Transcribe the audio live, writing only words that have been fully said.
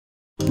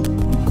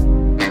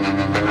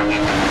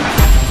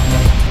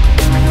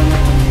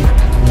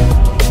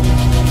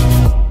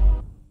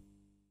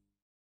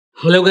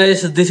Hello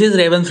guys, this is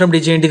Raven from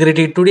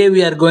DigiIntegrity. Today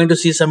we are going to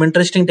see some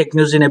interesting tech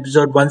news in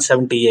episode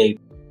 178.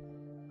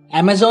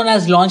 Amazon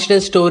has launched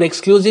a store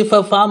exclusive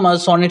for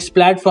farmers on its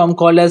platform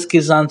called as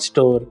Kisan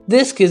Store.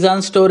 This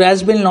Kisan Store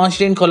has been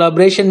launched in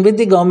collaboration with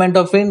the Government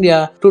of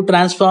India to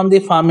transform the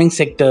farming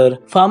sector.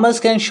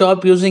 Farmers can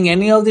shop using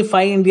any of the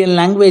 5 Indian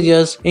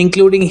languages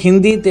including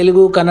Hindi,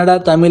 Telugu,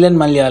 Kannada, Tamil and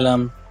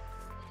Malayalam.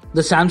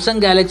 The Samsung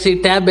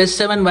Galaxy Tab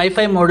S7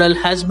 Wi-Fi model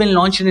has been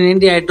launched in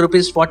India at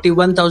Rs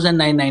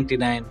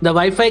 41,999. The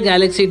Wi-Fi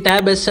Galaxy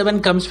Tab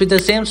S7 comes with the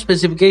same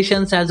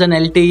specifications as an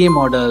LTE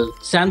model.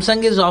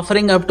 Samsung is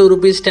offering up to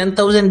Rs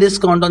 10,000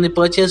 discount on the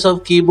purchase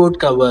of keyboard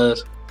cover.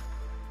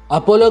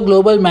 Apollo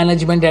Global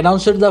Management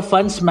announced the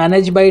funds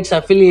managed by its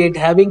affiliate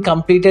having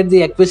completed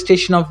the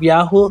acquisition of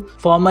Yahoo,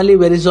 formerly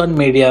Verizon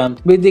Media.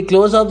 With the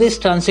close of this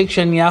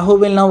transaction, Yahoo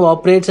will now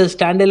operate as a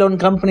standalone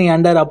company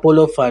under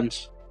Apollo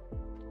funds.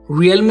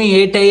 Realme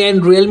 8i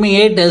and Realme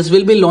 8s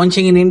will be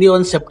launching in India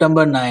on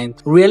September 9th.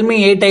 Realme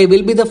 8i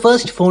will be the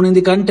first phone in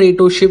the country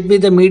to ship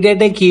with the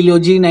MediaTek Helio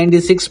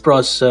G96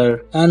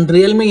 processor, and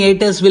Realme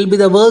 8s will be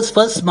the world's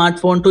first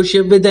smartphone to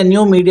ship with the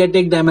new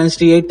MediaTek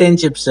Dimensity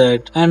 810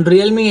 chipset. And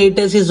Realme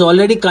 8s is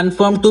already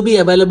confirmed to be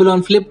available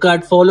on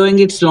Flipkart following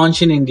its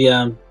launch in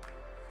India.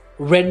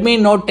 Redmi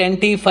Note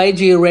 10T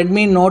 5G,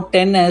 Redmi Note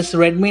 10s,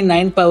 Redmi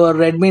 9 Power,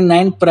 Redmi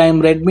 9 Prime,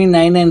 Redmi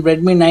 9 and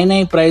Redmi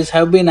 9i price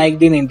have been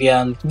hiked in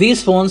India.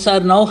 These phones are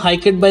now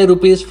hiked by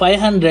Rs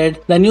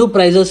 500. The new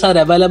prices are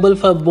available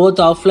for both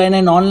offline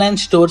and online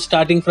stores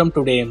starting from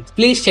today.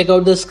 Please check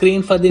out the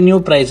screen for the new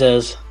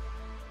prices.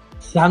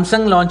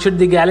 Samsung launched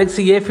the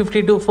Galaxy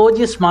A52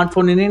 4G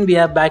smartphone in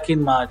India back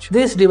in March.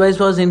 This device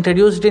was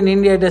introduced in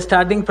India at a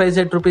starting price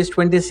at Rs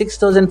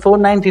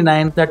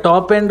 26,499. The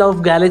top end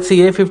of Galaxy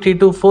A52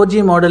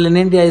 4G model in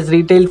India is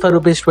retailed for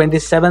Rs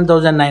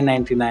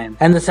 27,999.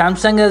 And the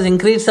Samsung has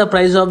increased the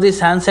price of this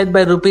handset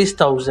by Rs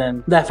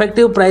 1,000. The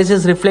effective price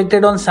is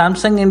reflected on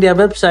Samsung India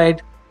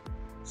website.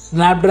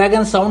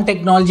 Snapdragon sound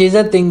technology is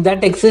a thing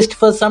that exists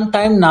for some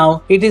time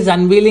now. It is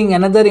unveiling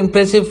another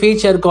impressive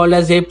feature called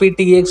as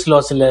aptX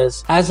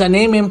Lossless. As the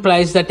name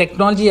implies, the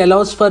technology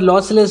allows for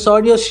lossless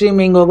audio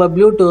streaming over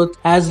Bluetooth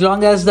as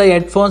long as the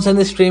headphones and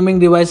the streaming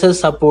devices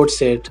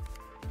supports it.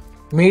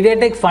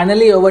 MediaTek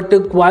finally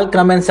overtook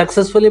Qualcomm and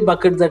successfully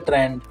bucked the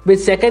trend,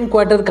 with second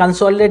quarter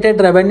consolidated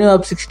revenue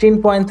up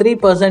 16.3%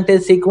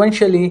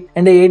 sequentially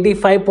and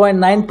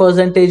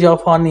 85.9%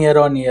 off on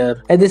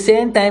year-on-year. At the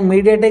same time,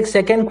 MediaTek's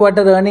second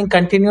quarter earnings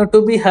continued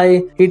to be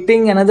high,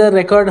 hitting another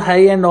record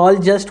high, and all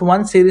just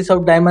one series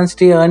of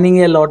Dimensity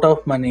earning a lot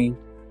of money.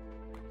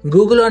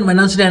 Google on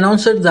Wednesday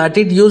announced that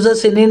its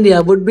users in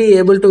India would be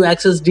able to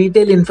access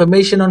detailed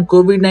information on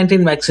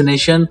COVID-19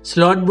 vaccination,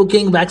 slot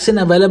booking, vaccine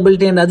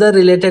availability and other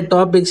related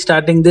topics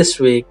starting this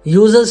week.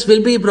 Users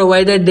will be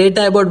provided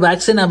data about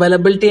vaccine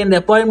availability and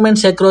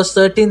appointments across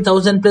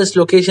 13,000 plus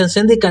locations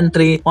in the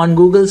country on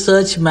Google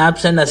Search,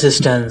 Maps and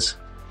Assistance.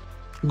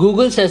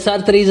 Google's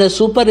SR3 is a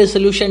super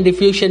resolution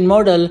diffusion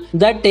model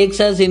that takes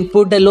as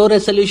input a low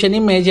resolution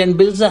image and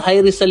builds a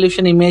high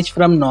resolution image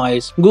from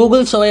noise.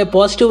 Google saw a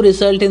positive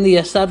result in the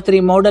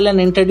SR3 model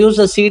and introduced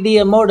a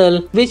CDM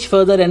model which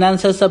further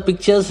enhances the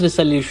picture's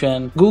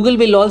resolution. Google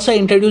will also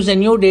introduce a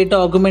new data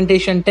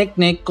augmentation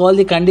technique called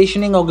the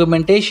conditioning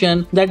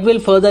augmentation that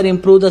will further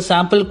improve the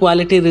sample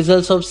quality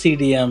results of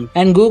CDM.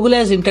 And Google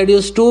has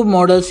introduced two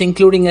models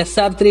including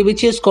SR3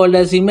 which is called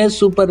as image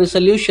super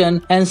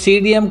resolution and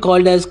CDM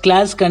called as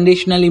class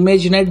conditional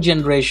image net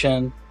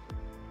generation.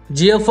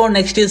 JioPhone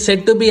Next is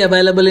said to be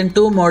available in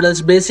two models,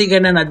 basic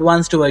and an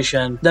advanced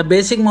version. The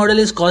basic model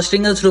is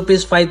costing us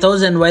Rs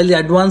 5,000 while the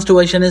advanced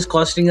version is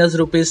costing us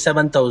Rs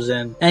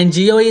 7,000. And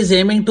Jio is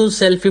aiming to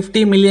sell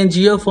 50 million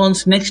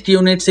JioPhone Next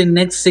units in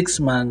next 6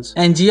 months.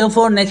 And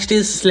JioPhone Next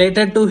is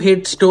slated to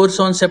hit stores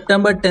on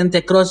September 10th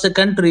across the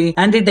country,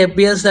 and it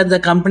appears that the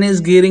company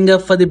is gearing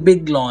up for the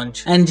big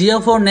launch. And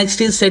JioPhone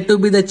Next is said to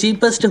be the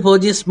cheapest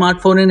 4G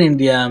smartphone in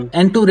India.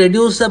 And to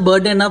reduce the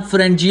burden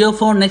upfront,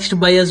 JioPhone Next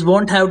buyers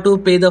won't have to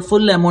pay the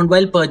full amount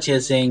while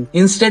purchasing.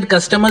 Instead,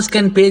 customers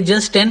can pay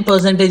just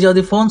 10% of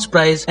the phone's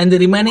price, and the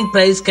remaining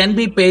price can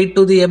be paid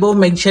to the above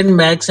mentioned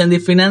banks and the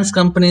finance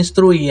companies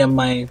through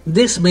EMI.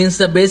 This means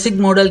the basic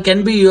model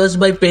can be used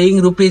by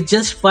paying rupees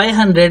just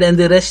 500 and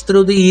the rest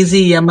through the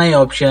easy EMI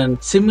option.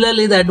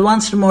 Similarly, the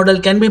advanced model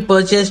can be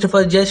purchased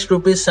for just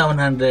rupees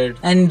 700.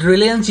 And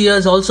Reliance Jio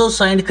has also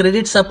signed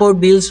credit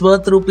support deals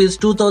worth rupees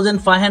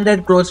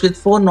 2,500 crores with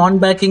 4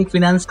 non-banking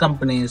finance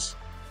companies.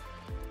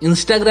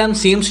 Instagram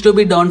seems to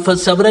be down for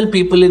several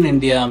people in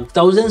India.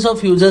 Thousands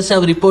of users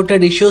have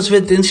reported issues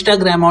with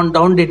Instagram on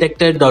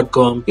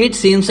downdetected.com. It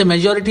seems a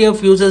majority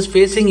of users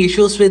facing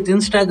issues with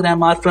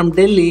Instagram are from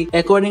Delhi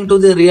according to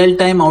the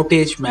real-time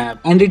outage map.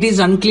 And it is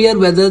unclear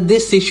whether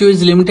this issue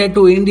is limited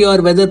to India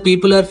or whether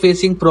people are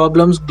facing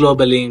problems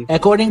globally.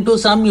 According to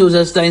some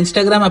users, the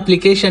Instagram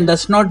application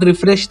does not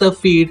refresh the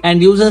feed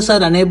and users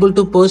are unable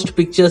to post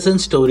pictures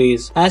and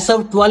stories. As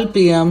of 12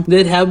 PM,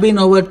 there have been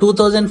over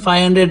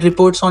 2,500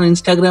 reports on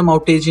Instagram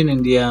outage in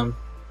India.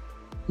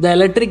 The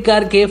electric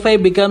car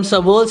K5 becomes the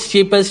world's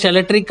cheapest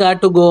electric car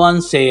to go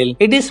on sale.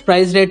 It is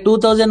priced at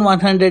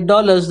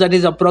 $2,100, that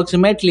is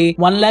approximately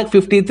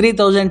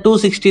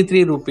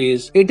 1,53,263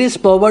 rupees. It is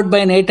powered by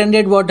an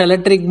 800-watt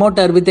electric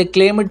motor with a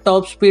claimed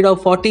top speed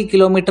of 40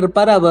 km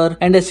per hour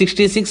and a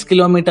 66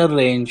 km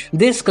range.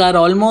 This car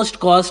almost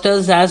cost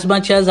us as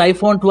much as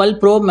iPhone 12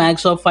 Pro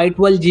Max of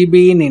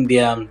 512GB in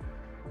India.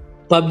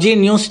 Pubg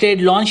New State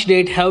launch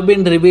date have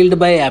been revealed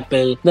by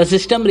Apple. The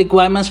system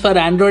requirements for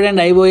Android and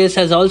iOS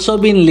has also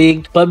been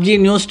leaked. Pubg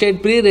New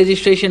State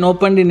pre-registration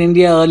opened in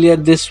India earlier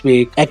this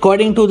week.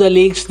 According to the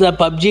leaks, the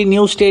Pubg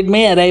New State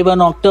may arrive on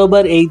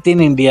October 8th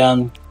in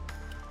India.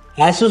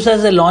 Asus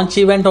has a launch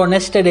event on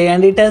yesterday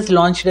and it has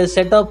launched a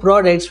set of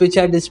products which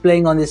are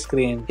displaying on the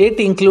screen. It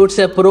includes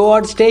a Pro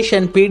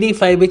Workstation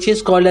PD5 which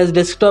is called as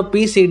desktop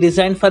PC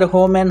designed for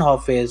home and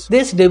office.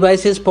 This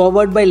device is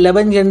powered by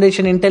 11th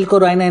generation Intel Core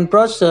i9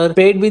 processor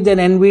paired with an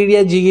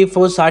Nvidia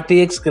GeForce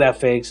RTX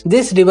graphics.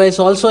 This device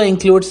also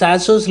includes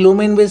Asus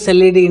LumenWiz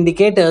LED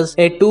indicators,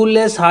 a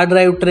toolless hard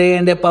drive tray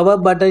and a power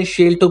button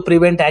shield to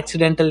prevent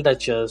accidental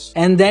touches.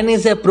 And then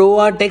is a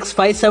ProArt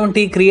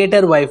X570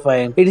 Creator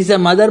Wi-Fi. It is a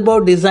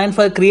motherboard designed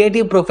for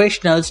creative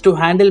professionals to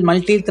handle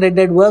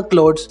multi-threaded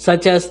workloads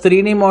such as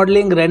 3D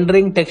modeling,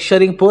 rendering,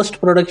 texturing,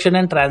 post-production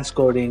and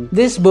transcoding.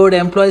 This board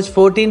employs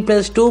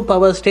 14+2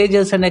 power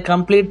stages and a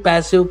complete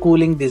passive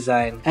cooling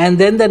design. And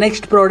then the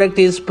next product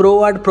is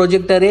ProArt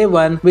Projector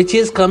A1 which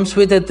comes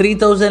with a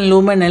 3000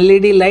 lumen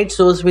LED light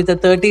source with a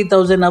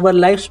 30,000 hour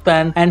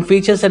lifespan and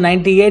features a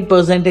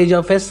 98%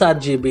 of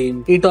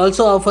sRGB. It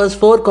also offers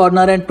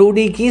 4-corner and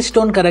 2D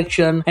keystone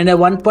correction and a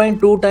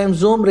 1.2 times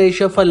zoom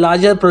ratio for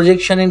larger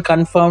projection in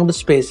confirmed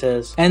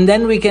spaces. And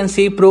then we can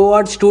see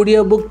ProArt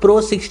StudioBook Pro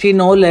 16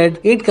 OLED.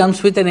 It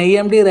comes with an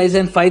AMD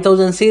Ryzen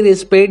 5000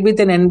 series paired with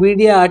an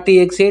Nvidia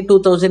RTX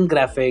A2000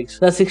 graphics.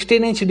 The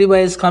 16-inch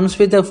device comes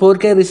with a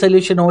 4K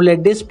resolution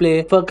OLED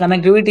display. For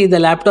connectivity, the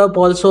laptop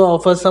also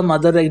offers some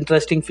other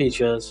interesting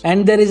features.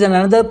 And there is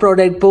another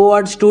product,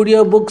 ProArt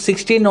StudioBook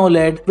 16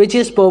 OLED, which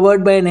is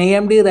powered by an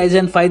AMD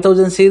Ryzen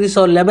 5000 series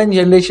or 11th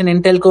generation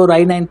Intel Core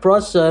i9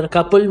 processor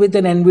coupled with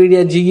an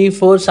Nvidia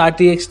GeForce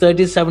RTX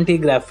 3070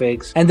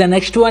 graphics. And the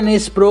next one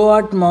is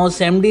ProArt Mouse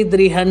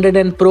MD300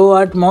 and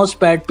ProArt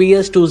Mousepad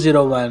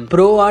PS201.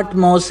 ProArt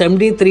Mouse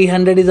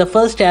MD300 is the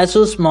first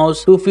Asus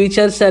mouse to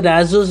feature an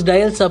Asus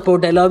dial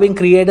support allowing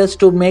creators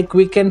to make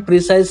quick and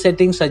precise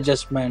settings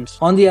adjustments.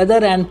 On the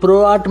other hand,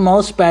 ProArt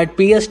Mousepad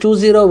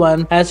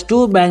PS201 has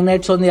two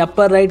magnets on the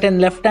upper right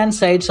and left hand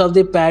sides of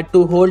the pad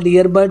to hold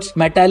earbuds,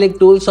 metallic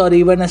tools or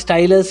even a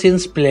stylus in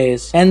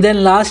place. And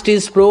then last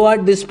is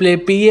ProArt Display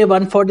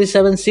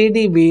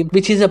PA147CDV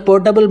which is a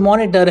portable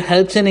monitor,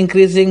 helps in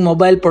increasing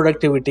mobile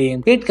productivity.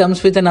 It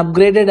comes with an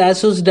upgraded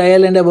Asus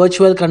dial and a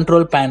virtual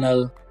control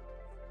panel.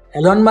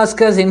 Elon Musk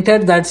has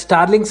hinted that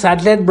Starlink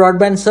satellite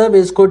broadband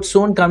service could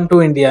soon come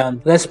to India.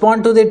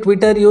 Respond to the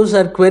Twitter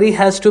user query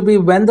has to be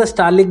when the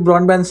Starlink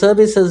broadband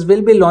services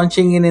will be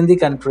launching in the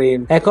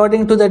country.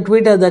 According to the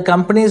Twitter, the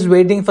company is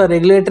waiting for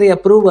regulatory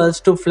approvals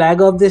to flag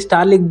off the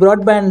Starlink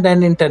broadband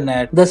and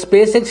internet. The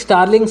SpaceX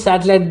Starlink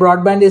satellite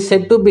broadband is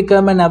set to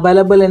become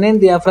available in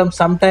India from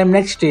sometime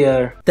next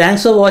year.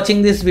 Thanks for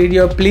watching this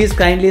video. Please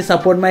kindly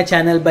support my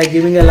channel by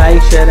giving a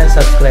like, share and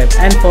subscribe.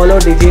 And follow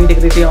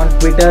DigiIntegrity on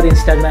Twitter,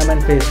 Instagram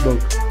and Facebook.